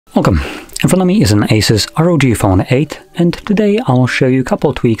Welcome. In front of me is an Asus ROG Phone 8, and today I'll show you a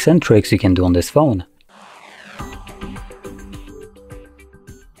couple tweaks and tricks you can do on this phone.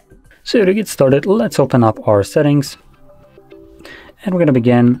 So to get started, let's open up our settings, and we're going to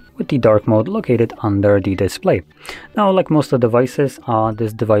begin with the dark mode located under the display. Now, like most of the devices,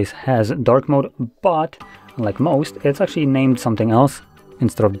 this device has dark mode, but like most, it's actually named something else.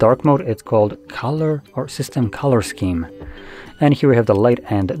 Instead of dark mode, it's called color or system color scheme. And here we have the light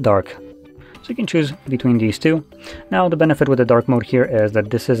and dark. So you can choose between these two. Now the benefit with the dark mode here is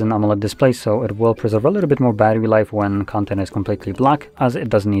that this is an AMOLED display, so it will preserve a little bit more battery life when content is completely black, as it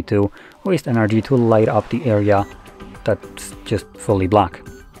doesn't need to waste energy to light up the area that's just fully black.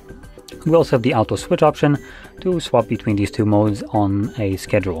 We also have the auto switch option to swap between these two modes on a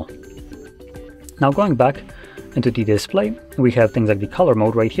schedule. Now going back into the display, we have things like the color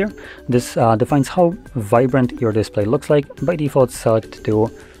mode right here. This defines how vibrant your display looks like. By default, select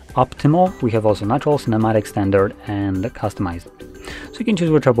to optimal. We have also natural, cinematic, standard, and customized. So you can choose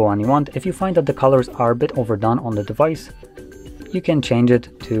whichever one you want. If you find that the colors are a bit overdone on the device, you can change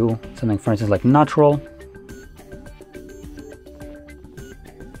it to something, for instance, like natural.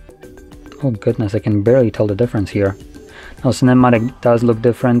 Oh goodness, I can barely tell the difference here. Now cinematic does look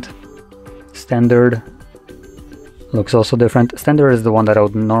different. Standard looks also different. Standard is the one that I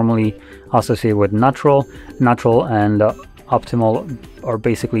would normally associate with natural. Natural and optimal are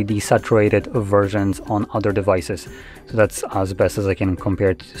basically the saturated versions on other devices. So that's as best as I can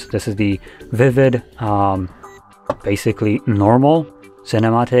compare it. So this is the vivid, basically normal,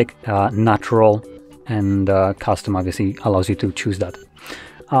 cinematic, natural, and custom obviously allows you to choose that.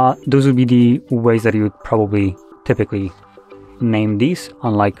 Those would be the ways that you would probably typically name these,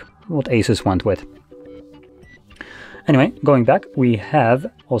 unlike what Asus went with. Anyway, going back, we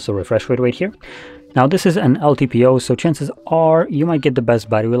have also refresh rate right here. Now this is an LTPO, so chances are you might get the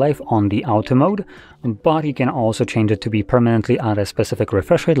best battery life on the auto mode, but you can also change it to be permanently at a specific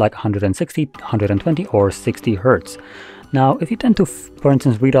refresh rate like 160, 120 or 60 Hertz. Now, if you tend to, for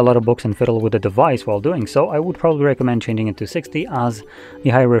instance, read a lot of books and fiddle with the device while doing so, I would probably recommend changing it to 60, as the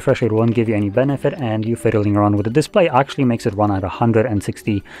higher refresh rate won't give you any benefit, and you fiddling around with the display actually makes it run at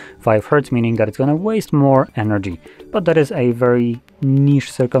 165 Hertz, meaning that it's going to waste more energy. But that is a very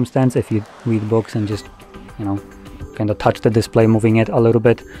niche circumstance. If you read books and just, kind of touch the display, moving it a little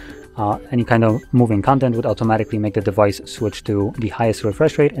bit, any kind of moving content would automatically make the device switch to the highest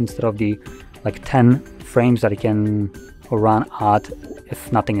refresh rate instead of the like 10 frames that it can run at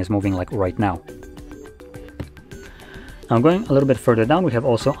if nothing is moving like right now. Now going a little bit further down, we have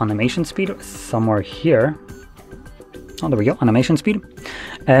also animation speed somewhere here. Oh, there we go, animation speed.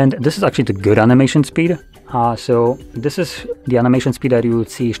 And this is actually the good animation speed. So this is the animation speed that you would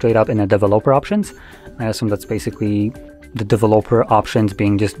see straight up in the developer options. I assume that's basically the developer options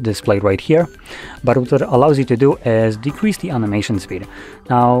being just displayed right here. But what it allows you to do is decrease the animation speed.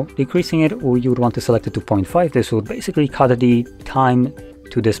 Now, decreasing it, you would want to select it to 0.5. This would basically cut the time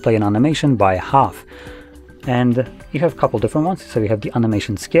to display an animation by half. And you have a couple different ones. So you have the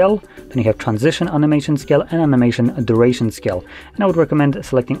animation scale, then you have transition animation scale and animation duration scale. And I would recommend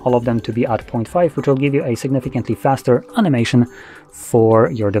selecting all of them to be at 0.5, which will give you a significantly faster animation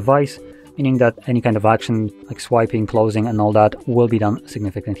for your device, meaning that any kind of action like swiping, closing, and all that will be done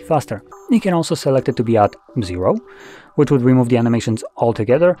significantly faster. You can also select it to be at 0, which would remove the animations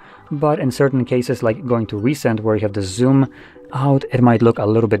altogether, but in certain cases, like going to recent, where you have the zoom out, it might look a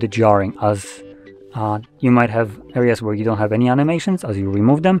little bit jarring, as you might have areas where you don't have any animations as you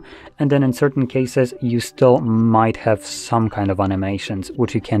remove them, and then in certain cases you still might have some kind of animations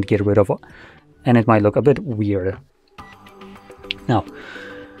which you can't get rid of, and it might look a bit weird. Now,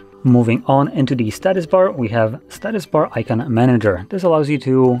 moving on into the status bar, we have status bar icon manager. This allows you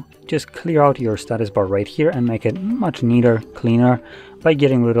to just clear out your status bar right here and make it much neater, cleaner, by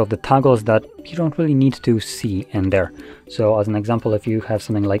getting rid of the toggles that you don't really need to see in there. So as an example, if you have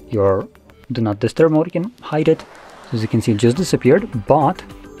something like your do not disturb mode, you can hide it. As you can see, it just disappeared, but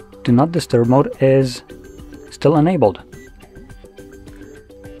do not disturb mode is still enabled.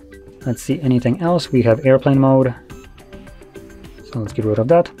 Let's see anything else. We have airplane mode, so let's get rid of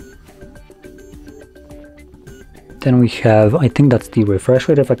that. Then we have, I think that's the refresh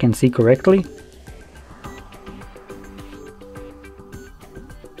rate, if I can see correctly.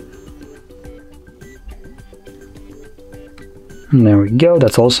 And there we go,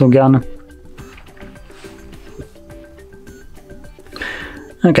 that's also gone.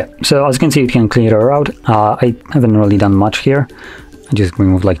 Okay, so as you can see, it can clear out. I haven't really done much here. I just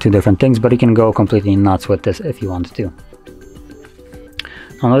removed like 2 different things, but you can go completely nuts with this if you want to.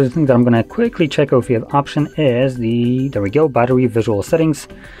 Another thing that I'm going to quickly check if we have option is there we go, battery visual settings.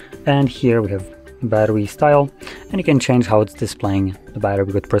 And here we have battery style, and you can change how it's displaying the battery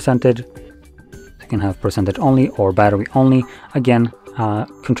with percentage. You can have percentage only or battery only, again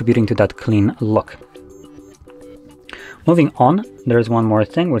contributing to that clean look. Moving on, there's one more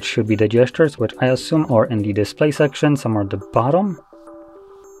thing, which should be the gestures, which I assume are in the display section somewhere at the bottom.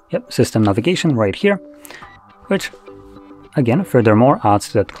 Yep, system navigation right here, which again furthermore adds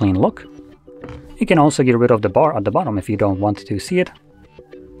to that clean look. You can also get rid of the bar at the bottom if you don't want to see it.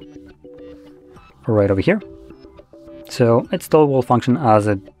 Right over here. So it still will function as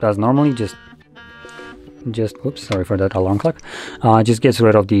it does normally, just oops, sorry for that alarm clock. Just gets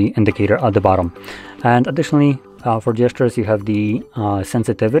rid of the indicator at the bottom. And additionally, for gestures you have the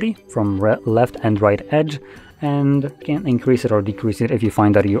sensitivity from left and right edge, and can increase it or decrease it if you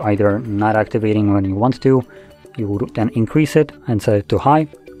find that you're either not activating when you want to. You would then increase it and set it to high,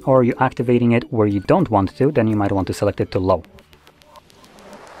 or you're activating it where you don't want to, then you might want to select it to low.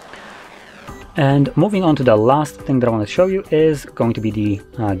 And moving on to the last thing that I want to show you is going to be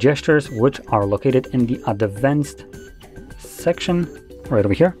the gestures, which are located in the advanced section right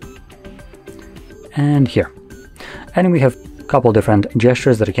over here and here. And we have a couple different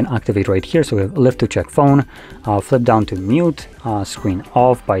gestures that you can activate right here. So we have lift to check phone, flip down to mute, screen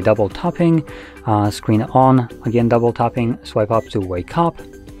off by double tapping, screen on, again double tapping, swipe up to wake up.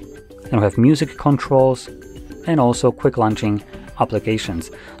 And we have music controls and also quick launching applications.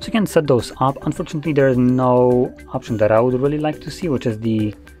 So you can set those up. Unfortunately, there is no option that I would really like to see, which is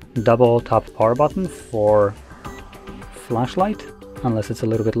the double tap power button for flashlight, unless it's a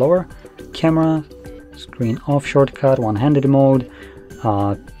little bit lower. Camera, screen off shortcut, one-handed mode,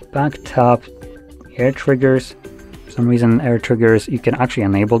 back tap, air triggers. For some reason, air triggers, you can actually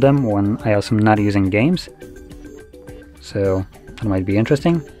enable them when I am not using games. So that might be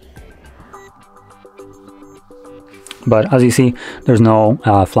interesting. But as you see, there's no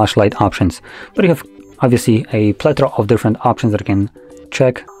flashlight options. But you have obviously a plethora of different options that you can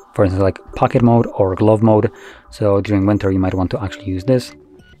check, for instance, like pocket mode or glove mode. So during winter, you might want to actually use this.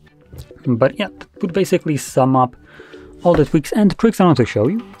 But yeah, that would basically sum up all the tweaks and tricks I want to show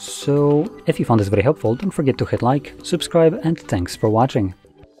you. So if you found this very helpful, don't forget to hit like, subscribe, and thanks for watching.